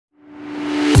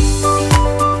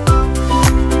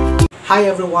Hi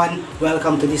everyone,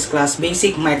 welcome to this class,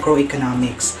 Basic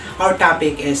Microeconomics. Our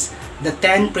topic is the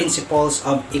 10 principles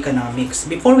of economics.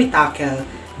 Before we tackle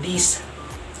these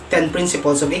 10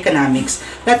 principles of economics,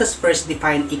 let us first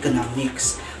define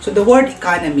economics. So the word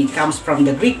economy comes from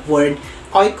the Greek word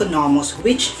oikonomos,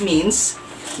 which means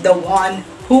the one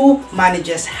who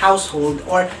manages household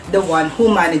or the one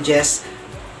who manages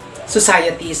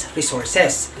society's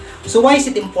resources. So why is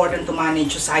it important to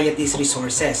manage society's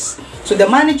resources? So the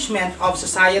management of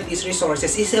society's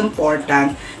resources is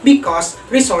important because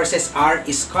resources are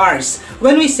scarce.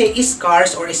 When we say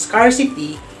scarce or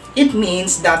scarcity, it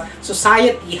means that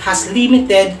society has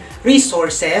limited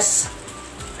resources,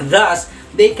 thus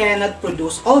they cannot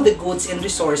produce all the goods and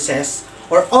resources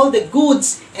or all the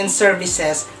goods and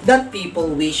services that people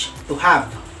wish to have.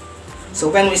 So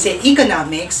when we say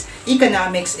economics,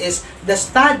 economics is the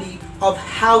study of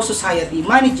how society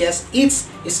manages its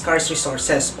scarce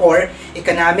resources, or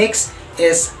economics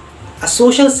is a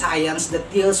social science that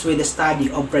deals with the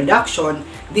study of production,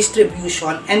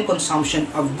 distribution, and consumption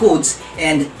of goods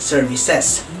and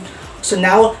services. So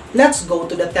now, let's go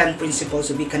to the 10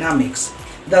 principles of economics.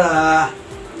 The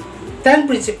 10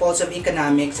 principles of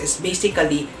economics is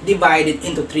basically divided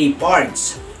into 3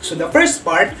 parts. So the first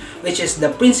part, which is the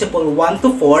principle 1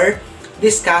 to 4,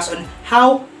 discuss on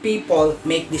how people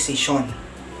make decision.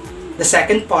 The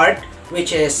second part,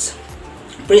 which is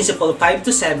principle 5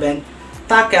 to 7,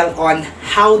 tackle on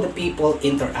how the people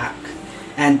interact.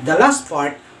 And the last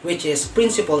part, which is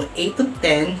principle 8 to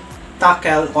 10,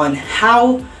 tackle on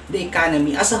how the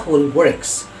economy as a whole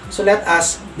works. So let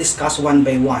us discuss one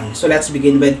by one. So let's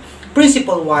begin with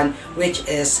principle 1, which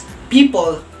is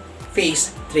people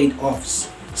face trade-offs.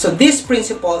 So this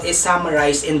principle is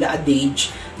summarized in the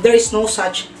adage, there is no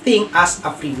such thing as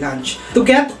a free lunch. To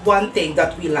get one thing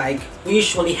that we like, we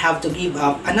usually have to give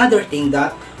up another thing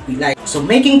that we like. So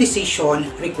making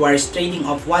decision requires trading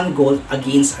off one goal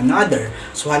against another.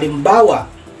 So halimbawa,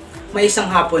 may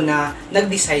isang hapon na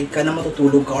nag-decide ka na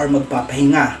matutulog ka or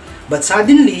magpapahinga. But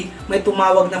suddenly, may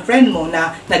tumawag na friend mo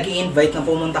na nag-i-invite na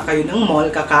pumunta kayo ng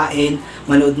mall, kakain,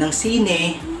 manood ng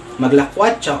sine,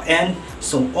 maglakwatsa, and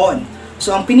so on.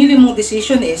 So, ang pinili mong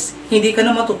decision is, hindi ka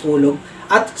na matutulog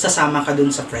at sasama ka dun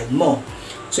sa friend mo.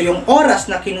 So, yung oras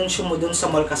na kinonsume mo dun sa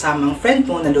mall kasama ang friend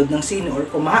mo, nanood ng sine or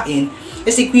kumain,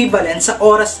 is equivalent sa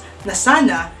oras na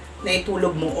sana na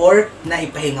itulog mo or na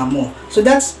ipahinga mo. So,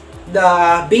 that's the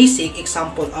basic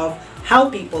example of how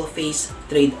people face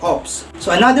trade-offs.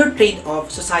 So, another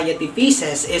trade-off society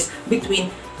faces is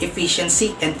between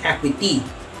efficiency and equity.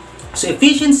 So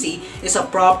efficiency is a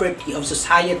property of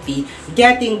society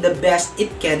getting the best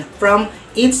it can from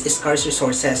its scarce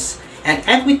resources. And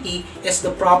equity is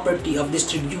the property of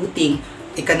distributing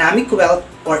economic wealth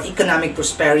or economic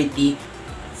prosperity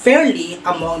fairly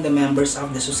among the members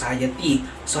of the society.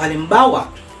 So halimbawa,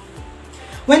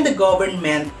 when the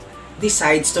government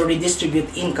decides to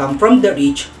redistribute income from the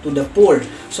rich to the poor.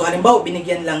 So halimbawa,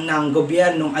 binigyan lang ng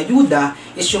gobyernong ayuda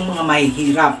is yung mga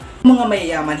mahihirap. Mga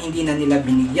mayayaman hindi na nila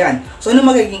binigyan. So ano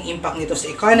magiging impact nito sa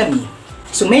economy?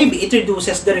 So maybe it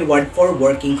reduces the reward for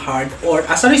working hard, or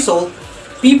as a result,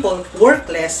 people work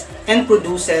less and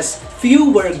produces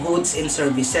fewer goods and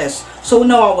services. So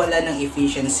nawawala ng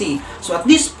efficiency. So at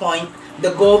this point,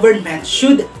 the government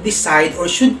should decide or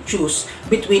should choose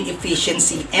between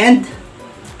efficiency and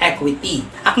equity.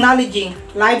 Acknowledging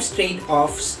life's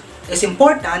trade-offs is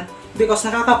important because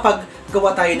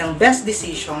nakakapaggawa tayo ng best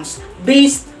decisions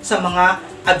based sa mga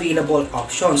available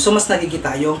options. So, mas nagiging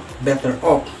tayong better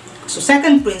off. So,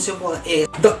 second principle is,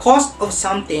 the cost of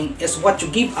something is what you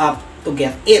give up to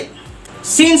get it.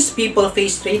 Since people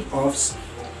face trade-offs,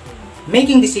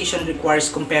 making decision requires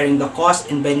comparing the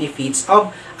cost and benefits of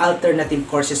alternative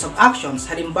courses of actions.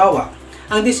 Halimbawa,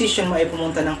 ang decision mo ay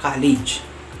pumunta ng college.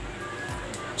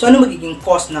 So, ano magiging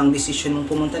cost ng decision mong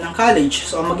pumunta ng college?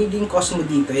 So, ang magiging cost mo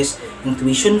dito is yung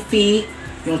tuition fee,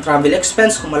 yung travel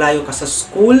expense kung malayo ka sa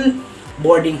school,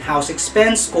 boarding house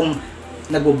expense kung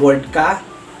nagbo-board ka,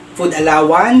 food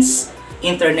allowance,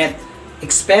 internet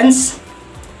expense.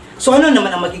 So, ano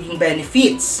naman ang magiging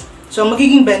benefits? So, ang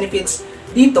magiging benefits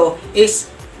dito is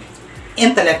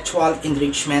intellectual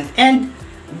enrichment and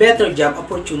better job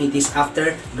opportunities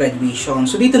after graduation.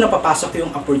 So, dito napapasok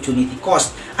yung opportunity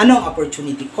cost. Ano ang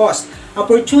opportunity cost?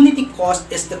 Opportunity cost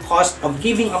is the cost of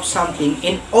giving up something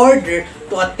in order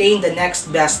to attain the next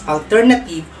best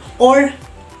alternative, or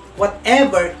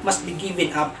whatever must be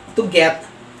given up to get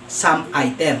some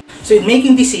item. So, in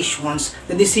making decisions,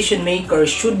 the decision maker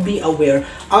should be aware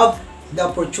of the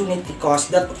opportunity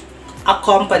cost that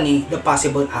accompany the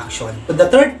possible action. So,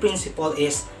 the third principle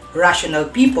is rational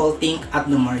people think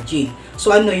at the margin.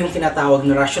 So ano yung tinatawag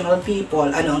na rational people?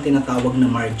 Ano ang tinatawag na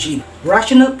margin?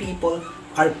 Rational people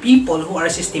are people who are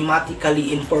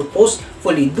systematically and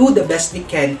purposefully do the best they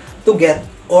can to get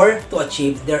or to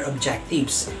achieve their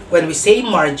objectives. When we say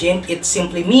margin, it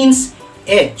simply means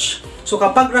edge. So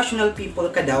kapag rational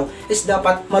people ka daw, is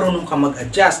dapat marunong ka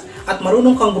mag-adjust at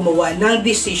marunong kang gumawa ng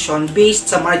decision based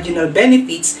sa marginal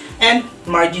benefits and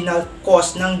marginal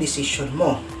cost ng decision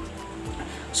mo.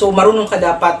 So marunong ka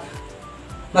dapat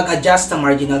mag-adjust sa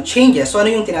marginal changes. So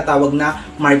ano yung tinatawag na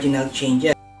marginal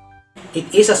changes? It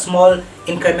is a small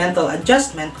incremental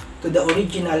adjustment to the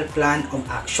original plan of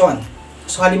action.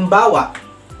 So halimbawa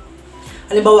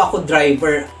ako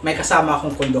driver, may kasama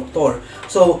akong konduktor.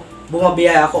 So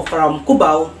bumabiyaya ako from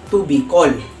Cubao to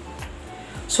Bicol.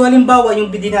 So halimbawa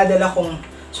ang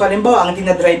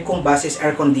dinadrive kong bus is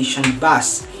air-conditioned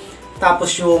bus.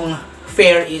 Tapos yung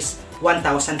fare is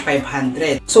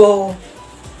 1,500. So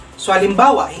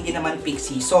halimbawa, hindi naman peak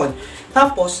season.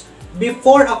 Tapos,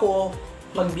 before ako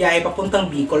magbiyahe papuntang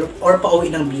Bicol or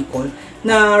pauwi ng Bicol,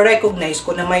 na-recognize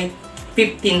ko na may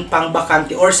 15 pang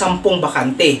bakante or 10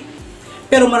 bakante.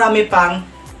 Pero marami pang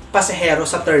pasahero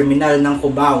sa terminal ng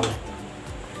Cubao.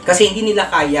 Kasi hindi nila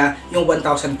kaya yung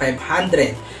 1,500.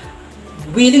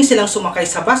 Willing silang sumakay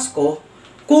sa bus ko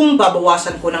kung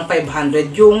babawasan ko ng 500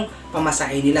 yung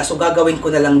pamasahe nila. So gagawin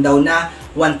ko na lang daw na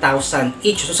 1,000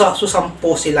 each. So 10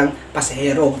 silang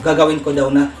pasahero. Gagawin ko daw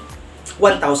na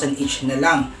 1,000 each na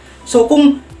lang. So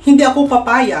kung hindi ako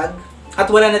papayag at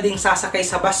wala na ding sasakay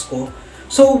sa bus ko,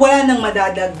 so wala nang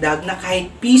madadagdag na kahit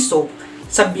piso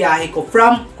sa biyahe ko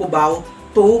from Cubao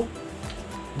to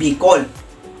Bicol.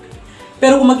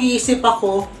 Pero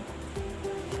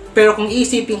kung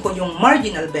iisipin ko yung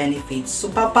marginal benefits,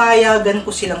 so papayagan ko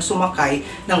silang sumakay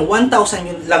ng 1,000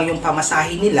 yun lang yung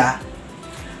pamasahe nila,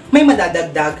 may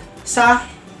madadagdag sa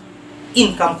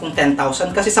income kong 10,000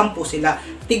 kasi 10 sila,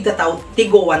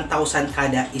 tigo 1,000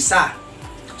 kada isa.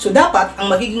 So dapat, ang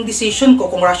magiging decision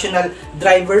ko kung rational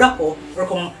driver ako or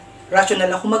kung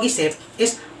rational ako mag-isip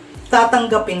is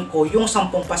tatanggapin ko yung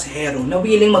 10 pasahero na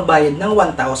willing magbayad ng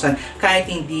 1,000 kahit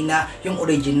hindi na yung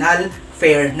original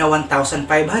fare na 1,500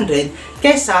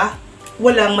 kesa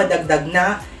walang madagdag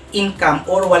na income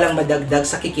or walang madagdag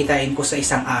sa kikitain ko sa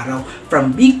isang araw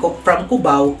from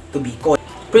Cubao to Bicol.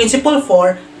 Principle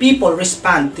 4, people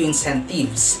respond to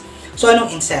incentives. So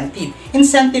anong incentive?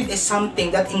 Incentive is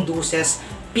something that induces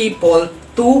people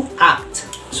to act.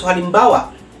 So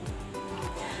halimbawa,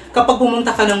 kapag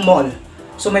pumunta ka ng mall,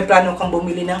 so may plano kang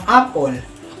bumili ng apple,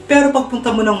 pero pagpunta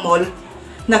mo ng mall,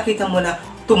 nakita mo na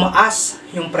tumaas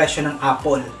yung presyo ng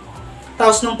apple.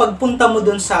 Tapos nung pagpunta mo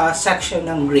dun sa section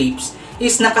ng grapes,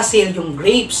 is nakasale yung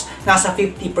grapes, nasa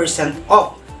 50%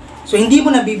 off. So hindi mo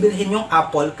na bibilhin yung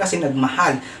apple kasi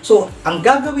nagmahal. So ang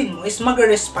gagawin mo is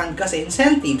mag-respond ka sa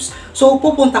incentives. So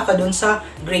pupunta ka dun sa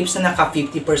grapes na naka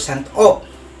 50% off.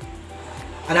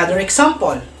 Another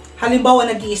example, halimbawa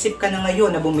nag-iisip ka na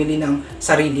ngayon na bumili ng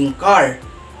sariling car.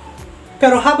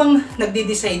 Pero habang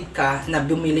nagde-decide ka na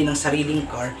bumili ng sariling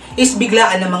car, is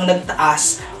biglaan namang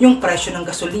nagtaas yung presyo ng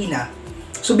gasolina.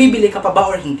 So bibili ka pa ba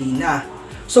or hindi na?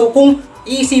 So kung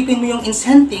iisipin mo yung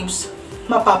incentives,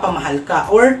 mapapamahal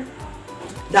ka or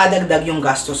dadagdag yung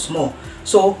gastos mo.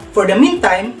 So for the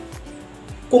meantime,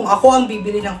 kung ako ang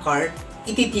bibili ng car,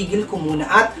 ititigil ko muna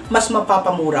at mas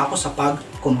mapapamura ako sa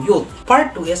pag-commute.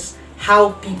 Part 2 is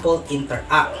how people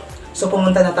interact. So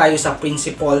pumunta na tayo sa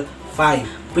Principle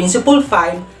 5. Principle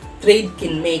 5, trade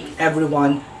can make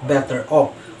everyone better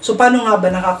off. So paano nga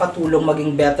ba nakakatulong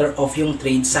maging better off yung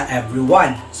trade sa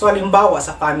everyone? So halimbawa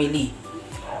sa family.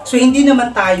 So hindi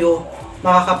naman tayo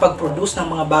makakapag-produce ng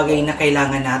mga bagay na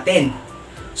kailangan natin.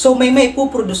 So may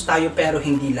maipuproduce tayo pero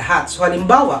hindi lahat. So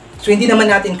halimbawa, hindi naman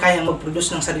natin kayang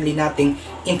mag-produce ng sarili nating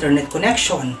internet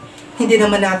connection. Hindi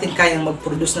naman natin kayang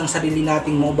mag-produce ng sarili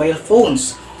nating mobile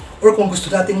phones. Or kung gusto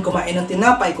natin kumain ng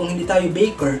tinapay, kung hindi tayo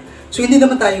baker, so hindi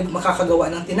naman tayo makakagawa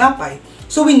ng tinapay.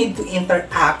 So we need to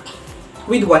interact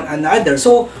with one another.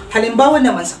 So halimbawa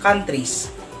naman sa countries,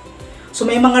 so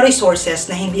may mga resources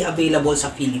na hindi available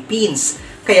sa Philippines.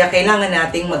 Kaya kailangan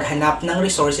nating maghanap ng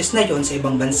resources na yon sa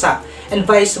ibang bansa. And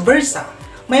vice versa,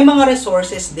 may mga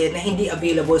resources din na hindi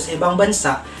available sa ibang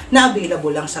bansa na available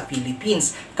lang sa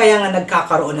Philippines. Kaya nga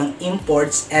nagkakaroon ng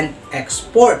imports and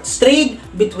exports. Trade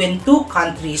between two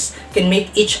countries can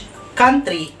make each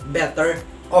country better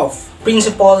off.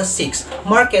 Principle 6.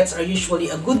 Markets are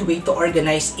usually a good way to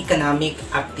organize economic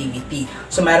activity.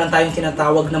 So meron tayong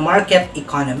tinatawag na market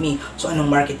economy. So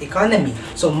anong market economy?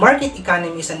 So market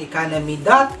economy is an economy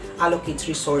that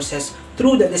allocates resources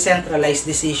through the decentralized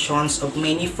decisions of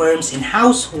many firms and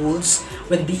households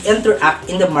when they interact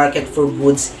in the market for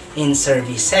goods and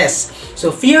services.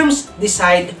 So firms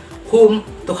decide whom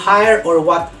to hire or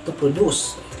what to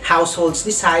produce. Households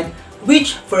decide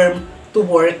which firm to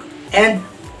work and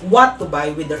what to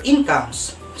buy with their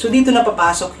incomes. So dito na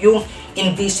papasok yung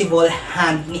invisible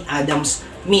hand ni Adam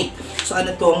Smith. So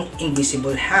ano tong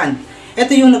invisible hand?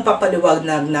 Ito yung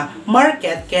nagpapaliwanag na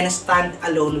market can stand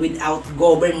alone without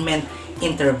government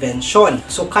intervention.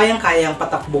 So kayang-kayang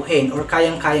patakbuhin or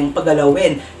kayang-kayang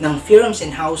pagalawin ng firms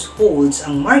and households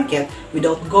ang market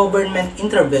without government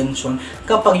intervention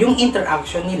kapag yung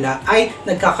interaction nila ay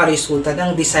nagkakaresulta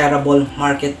ng desirable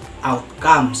market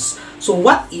outcomes. So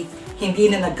what if hindi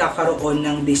na nagkakaroon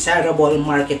ng desirable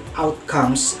market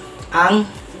outcomes ang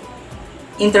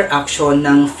interaction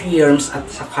ng firms at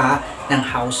saka ng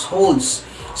households?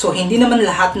 So hindi naman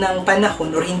lahat ng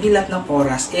panahon or hindi lahat ng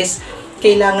oras is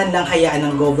kailangan lang hayaan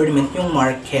ng government yung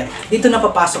market. Dito na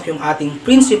papasok yung ating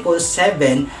Principle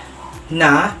 7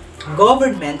 na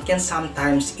government can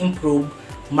sometimes improve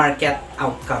market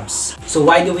outcomes. So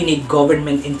why do we need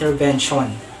government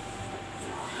intervention?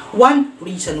 One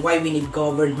reason why we need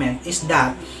government is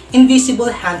that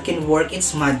invisible hand can work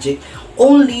its magic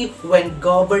only when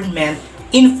government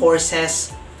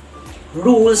enforces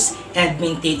rules and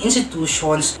maintain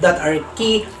institutions that are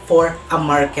key for a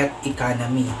market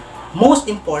economy.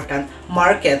 Most important,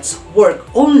 markets work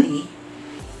only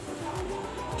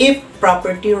if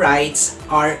property rights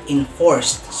are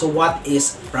enforced. So what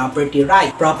is property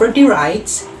right? Property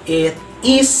rights, it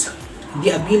is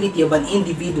the ability of an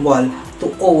individual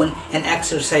to own and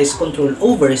exercise control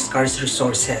over scarce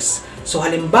resources. So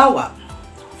halimbawa,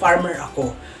 farmer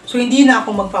ako. So hindi na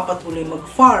ako magpapatuloy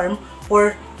mag-farm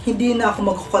or hindi na ako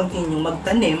mag-continue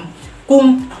magtanim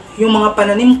kung yung mga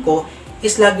pananim ko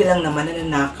is lagi lang naman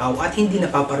nananakaw at hindi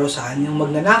napaparusahan yung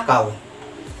magnanakaw.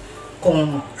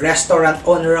 Kung restaurant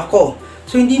owner ako,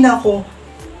 so hindi na ako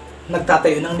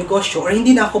nagtatayo ng negosyo or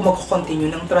hindi na ako mag-continue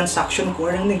ng transaction ko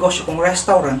or ng negosyo kong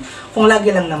restaurant kung lagi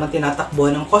lang naman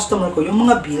tinatakbo ng customer ko yung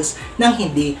mga bills nang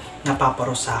hindi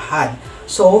napaparusahan.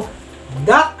 So,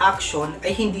 that action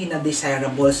ay hindi na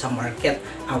desirable sa market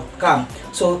outcome.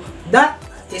 So, that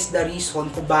is the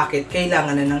reason kung bakit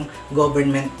kailangan na ng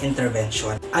government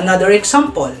intervention. Another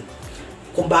example,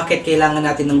 kung bakit kailangan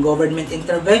natin ng government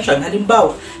intervention,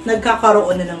 halimbawa,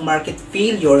 nagkakaroon na ng market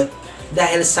failure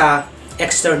dahil sa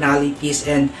externalities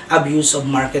and abuse of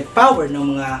market power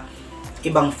ng mga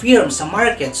ibang firms sa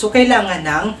market. So, kailangan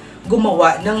ng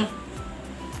gumawa ng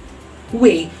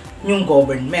way yung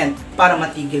government para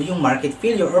matigil yung market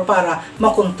failure or para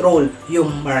makontrol yung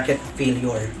market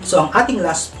failure. So, ang ating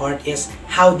last part is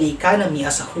how the economy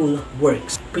as a whole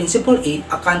works. Principle 8,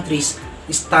 a country's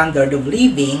standard of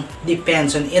living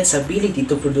depends on its ability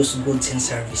to produce goods and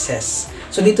services.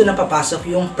 So, dito na papasok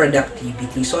yung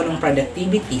productivity. So, anong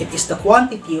productivity? It is the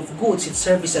quantity of goods and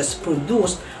services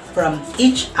produced from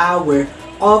each hour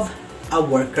of a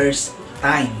worker's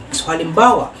time. So,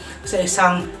 halimbawa, sa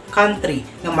isang country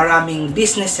na maraming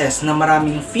businesses, na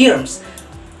maraming firms,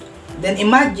 then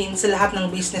imagine sa lahat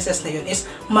ng businesses na yun is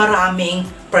maraming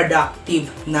productive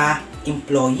na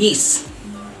employees.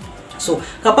 So,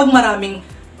 kapag maraming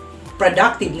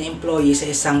productive na employees sa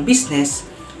isang business,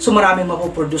 so maraming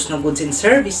mapoproduce na goods and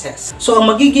services. So, ang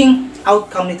magiging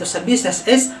outcome nito sa business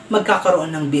is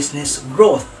magkakaroon ng business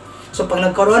growth. So, pag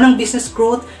nagkaroon ng business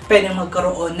growth, pwede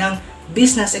magkaroon ng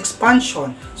business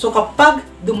expansion. So, kapag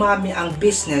dumami ang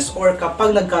business or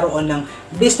kapag nagkaroon ng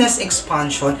business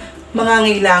expansion,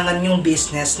 mangangailangan yung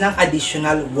business ng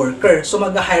additional worker. So,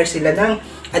 mag-hire sila ng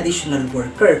additional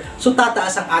worker. So,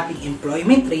 tataas ang ating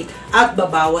employment rate at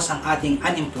babawas ang ating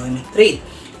unemployment rate.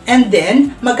 And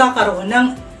then, magkakaroon ng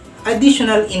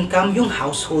additional income yung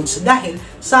households dahil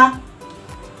sa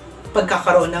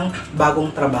pagkakaroon ng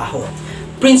bagong trabaho.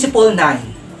 Principle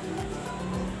 9.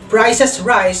 Prices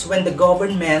rise when the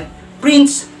government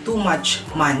prints too much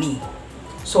money.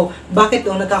 So, bakit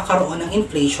daw nagkakaroon ng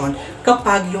inflation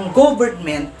kapag yung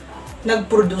government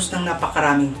nag-produce ng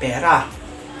napakaraming pera?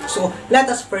 So, let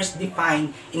us first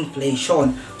define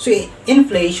inflation. So,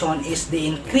 inflation is the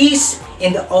increase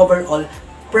in the overall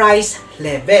price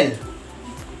level.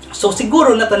 So,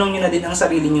 siguro natanong nyo na din ang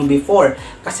sarili nyo before.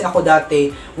 Kasi ako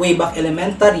dati, way back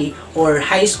elementary or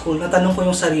high school, natanong ko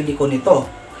yung sarili ko nito.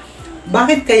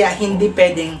 Bakit kaya hindi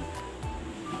pwedeng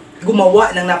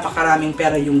gumawa ng napakaraming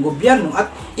pera yung gobyerno at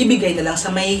ibigay na lang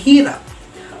sa mahihirap?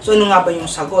 So, ano nga ba yung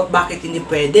sagot? Bakit hindi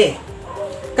pwede?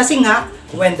 Kasi nga,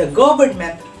 when the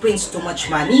government prints too much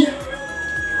money,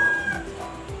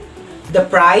 the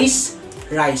price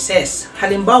rises.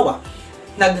 Halimbawa,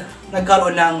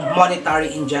 nagkaroon ng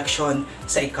monetary injection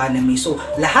sa economy. So,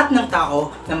 lahat ng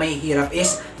tao na mahihirap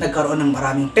is nagkaroon ng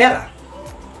maraming pera.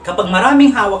 Kapag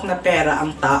maraming hawak na pera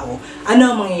ang tao, ano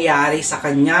ang mangyayari sa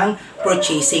kanyang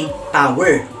purchasing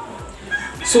power?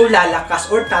 So, lalakas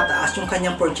or tataas yung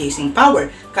kanyang purchasing power.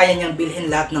 Kaya niyang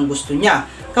bilhin lahat ng gusto niya.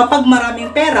 Kapag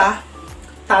maraming pera,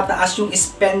 tataas yung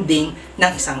spending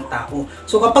ng isang tao.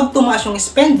 So, kapag tumaas yung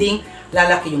spending,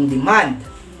 lalaki yung demand.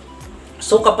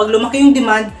 So, kapag lumaki yung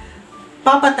demand,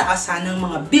 papataasan ng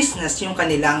mga business yung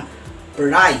kanilang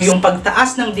price. Yung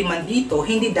pagtaas ng demand dito,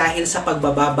 hindi dahil sa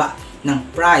pagbababa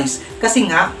ng price. Kasi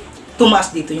nga,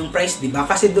 tumaas dito yung price, di ba?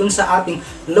 Kasi dun sa ating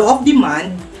law of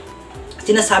demand,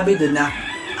 sinasabi dun na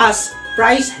as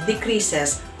price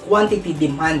decreases, quantity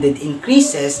demanded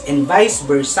increases and vice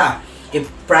versa. If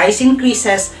price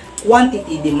increases,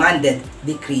 quantity demanded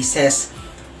decreases.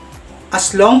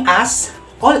 As long as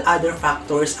all other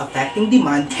factors affecting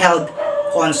demand held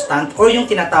constant or yung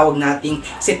tinatawag nating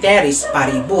ceteris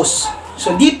paribus.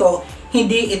 So dito,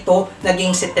 hindi ito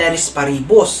naging ceteris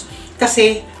paribus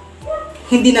kasi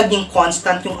hindi naging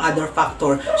constant yung other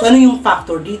factor. So ano yung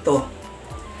factor dito?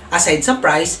 Aside sa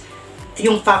price,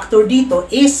 yung factor dito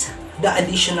is the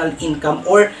additional income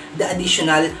or the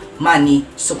additional money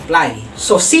supply.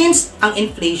 So since ang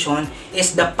inflation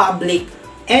is the public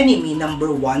enemy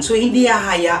number 1, so hindi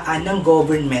hahayaan ng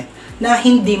government na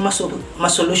hindi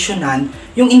masolusyonan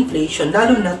yung inflation,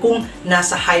 lalo na kung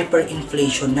nasa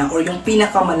hyperinflation na or yung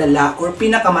pinakamalala or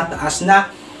pinakamataas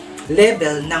na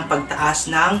level ng pagtaas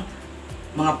ng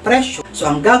mga presyo. So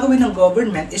ang gagawin ng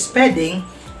government is pwedeng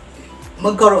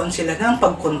magkaroon sila ng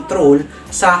pagkontrol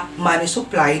sa money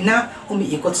supply na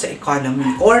umiikot sa economy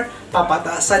or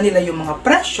papataasan nila yung mga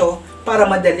presyo para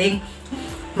madaling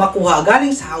makuha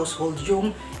galing sa household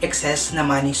yung excess na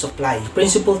money supply.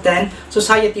 Principle 10,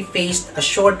 society faced a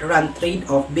short-run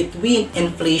trade-off between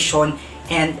inflation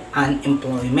and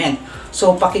unemployment.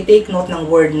 So, pakitake note ng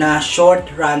word na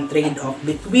short-run trade-off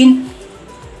between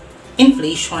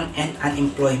inflation and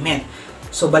unemployment.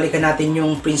 So, balikan natin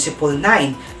yung principle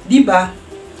 9. Di ba,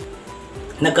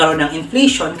 nagkaroon ng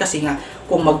inflation kasi nga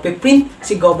kung magpiprint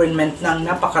si government ng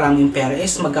napakaraming pera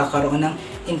is magkakaroon ng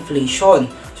inflation.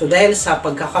 So, dahil sa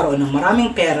pagkakaroon ng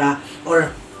maraming pera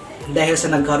or dahil sa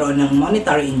nagkaroon ng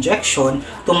monetary injection,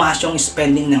 tumaas yung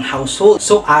spending ng household.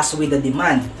 So, as with the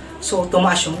demand. So,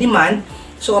 tumaas yung demand.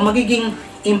 So, ang magiging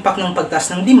impact ng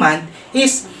pagtaas ng demand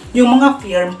is yung mga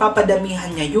firm, papadamihan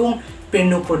niya yung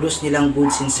pinuproduce nilang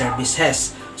goods and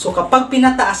services. So, kapag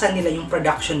pinataasan nila yung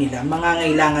production nila,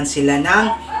 mangangailangan sila ng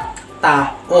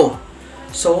tao.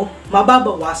 So,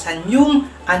 mababawasan yung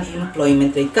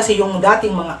unemployment rate kasi yung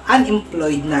dating mga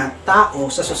unemployed na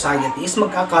tao sa society is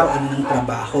magkakaroon ng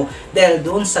trabaho dahil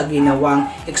doon sa ginawang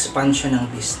expansion ng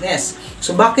business.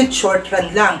 So, bakit short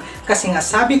run lang? Kasi nga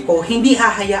sabi ko, hindi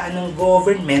hahayaan ng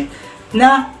government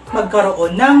na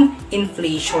magkaroon ng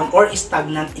inflation or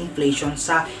stagnant inflation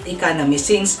sa economy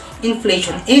since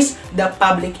inflation is the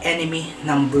public enemy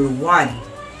number 1.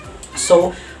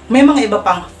 So, may mga iba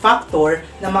pang factor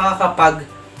na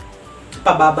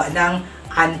makakapagpababa ng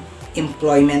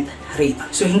unemployment rate.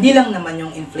 So, hindi lang naman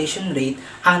yung inflation rate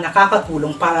ang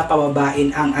nakakatulong para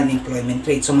pababain ang unemployment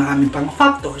rate. So, maraming pang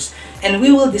factors and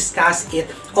we will discuss it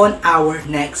on our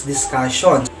next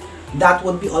discussion. That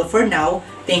would be all for now.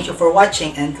 Thank you for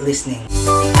watching and listening.